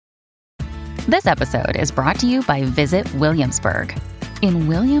This episode is brought to you by Visit Williamsburg. In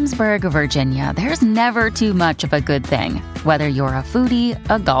Williamsburg, Virginia, there's never too much of a good thing. Whether you're a foodie,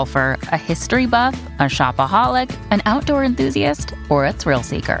 a golfer, a history buff, a shopaholic, an outdoor enthusiast, or a thrill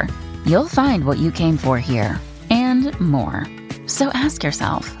seeker, you'll find what you came for here and more. So ask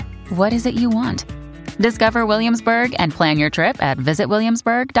yourself, what is it you want? Discover Williamsburg and plan your trip at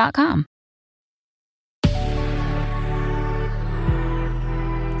visitwilliamsburg.com.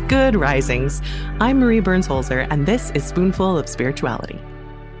 Good risings. I'm Marie Burns-Holzer, and this is Spoonful of Spirituality.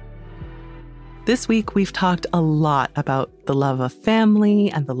 This week, we've talked a lot about the love of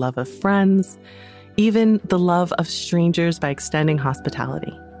family and the love of friends, even the love of strangers by extending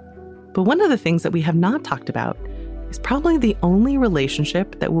hospitality. But one of the things that we have not talked about is probably the only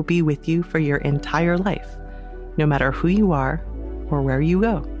relationship that will be with you for your entire life, no matter who you are or where you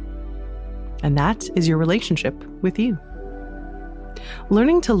go. And that is your relationship with you.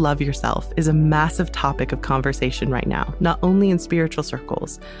 Learning to love yourself is a massive topic of conversation right now, not only in spiritual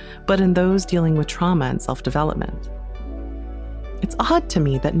circles, but in those dealing with trauma and self-development. It's odd to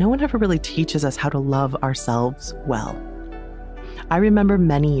me that no one ever really teaches us how to love ourselves well. I remember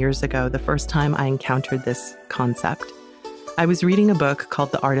many years ago, the first time I encountered this concept. I was reading a book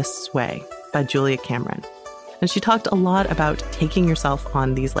called The Artist's Way by Julia Cameron, and she talked a lot about taking yourself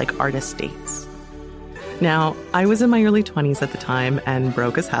on these artist dates. Now, I was in my early 20s at the time and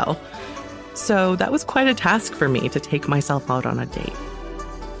broke as hell, so that was quite a task for me to take myself out on a date.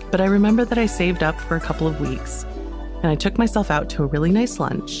 But I remember that I saved up for a couple of weeks, and I took myself out to a really nice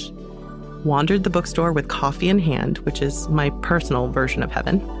lunch, wandered the bookstore with coffee in hand, which is my personal version of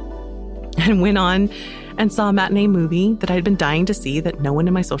heaven, and went on and saw a matinee movie that I'd been dying to see that no one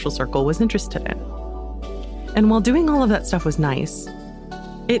in my social circle was interested in. And while doing all of that stuff was nice,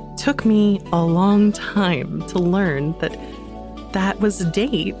 it took me a long time to learn that that was a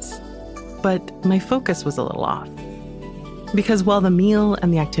date, but my focus was a little off. Because while the meal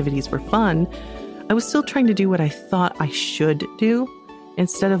and the activities were fun, I was still trying to do what I thought I should do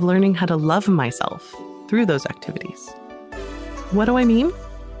instead of learning how to love myself through those activities. What do I mean?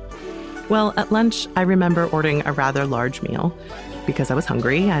 Well, at lunch, I remember ordering a rather large meal because I was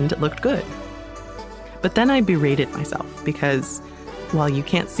hungry and it looked good. But then I berated myself because while you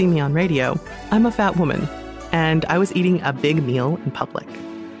can't see me on radio, I'm a fat woman, and I was eating a big meal in public.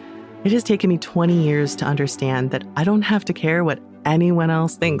 It has taken me 20 years to understand that I don't have to care what anyone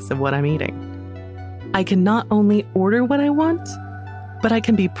else thinks of what I'm eating. I can not only order what I want, but I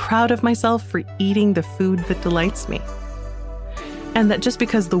can be proud of myself for eating the food that delights me. And that just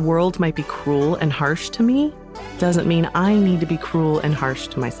because the world might be cruel and harsh to me, doesn't mean I need to be cruel and harsh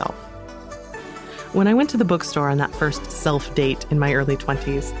to myself. When I went to the bookstore on that first self-date in my early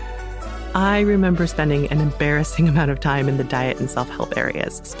 20s, I remember spending an embarrassing amount of time in the diet and self-help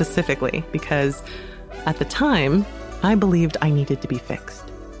areas, specifically because at the time, I believed I needed to be fixed.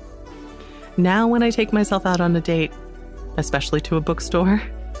 Now when I take myself out on a date, especially to a bookstore,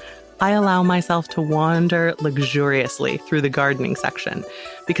 I allow myself to wander luxuriously through the gardening section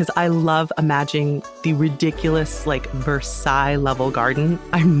because I love imagining the ridiculous, Versailles-level garden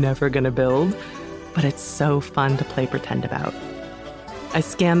I'm never going to build, but it's so fun to play pretend about. I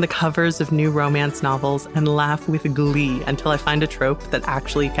scan the covers of new romance novels and laugh with glee until I find a trope that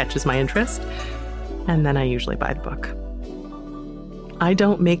actually catches my interest, and then I usually buy the book. I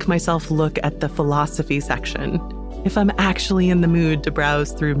don't make myself look at the philosophy section if I'm actually in the mood to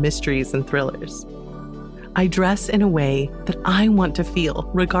browse through mysteries and thrillers. I dress in a way that I want to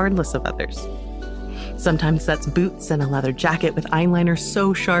feel, regardless of others. Sometimes that's boots and a leather jacket with eyeliner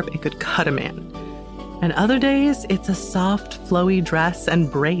so sharp it could cut a man. And other days, it's a soft, flowy dress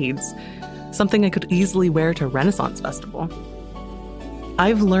and braids, something I could easily wear to a Renaissance festival.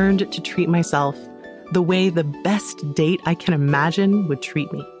 I've learned to treat myself the way the best date I can imagine would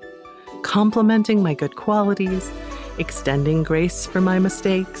treat me, complimenting my good qualities, extending grace for my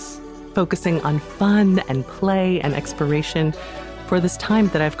mistakes, focusing on fun and play and exploration for this time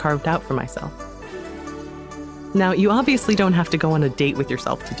that I've carved out for myself. Now, you obviously don't have to go on a date with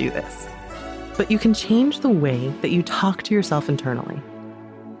yourself to do this. But you can change the way that you talk to yourself internally.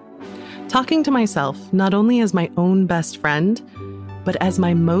 Talking to myself not only as my own best friend, but as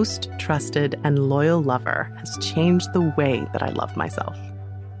my most trusted and loyal lover has changed the way that I love myself.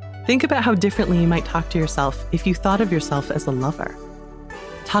 Think about how differently you might talk to yourself if you thought of yourself as a lover.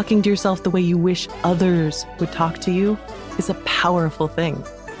 Talking to yourself the way you wish others would talk to you is a powerful thing.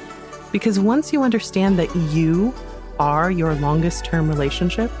 Because once you understand that you are your longest-term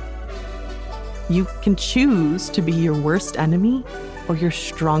relationship, you can choose to be your worst enemy or your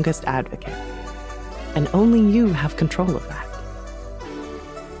strongest advocate. And only you have control of that.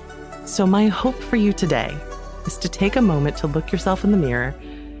 So my hope for you today is to take a moment to look yourself in the mirror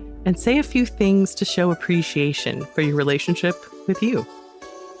and say a few things to show appreciation for your relationship with you.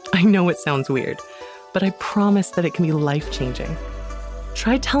 I know it sounds weird, but I promise that it can be life-changing.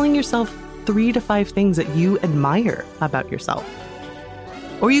 Try telling yourself 3 to 5 things that you admire about yourself.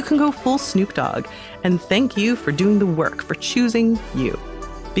 Or you can go full Snoop Dogg and thank you for doing the work, for choosing you.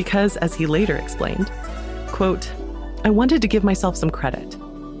 Because, as he later explained, quote, "I wanted to give myself some credit.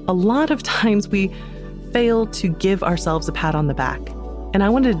 A lot of times we fail to give ourselves a pat on the back. And I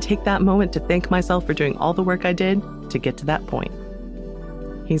wanted to take that moment to thank myself for doing all the work I did to get to that point."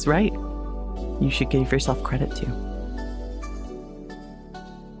 He's right. You should give yourself credit too.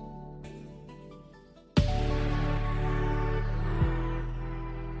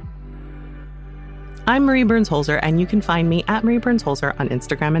 I'm Marie Burns-Holzer, and you can find me at Marie Burns-Holzer on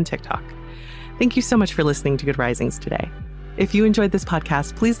Instagram and TikTok. Thank you so much for listening to Good Risings today. If you enjoyed this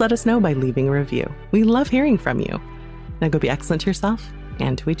podcast, please let us know by leaving a review. We love hearing from you. Now go be excellent to yourself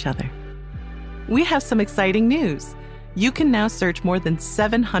and to each other. We have some exciting news. You can now search more than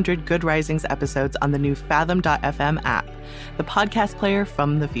 700 Good Risings episodes on the new Fathom.fm app, the podcast player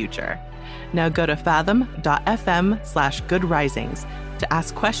from the future. Now go to fathom.fm/Good Risings to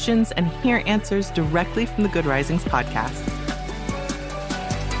ask questions and hear answers directly from the Good Risings podcast.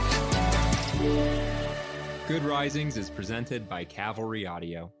 Good Risings is presented by Cavalry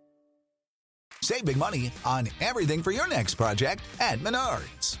Audio. Save big money on everything for your next project at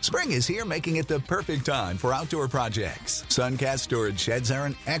Menards. Spring is here, making it the perfect time for outdoor projects. Suncast storage sheds are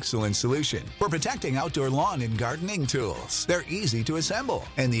an excellent solution for protecting outdoor lawn and gardening tools. They're easy to assemble,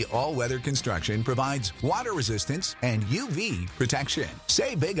 and the all-weather construction provides water resistance and UV protection.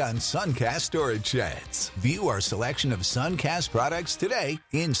 Save big on Suncast storage sheds. View our selection of Suncast products today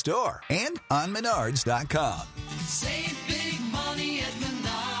in store and on Menards.com. Save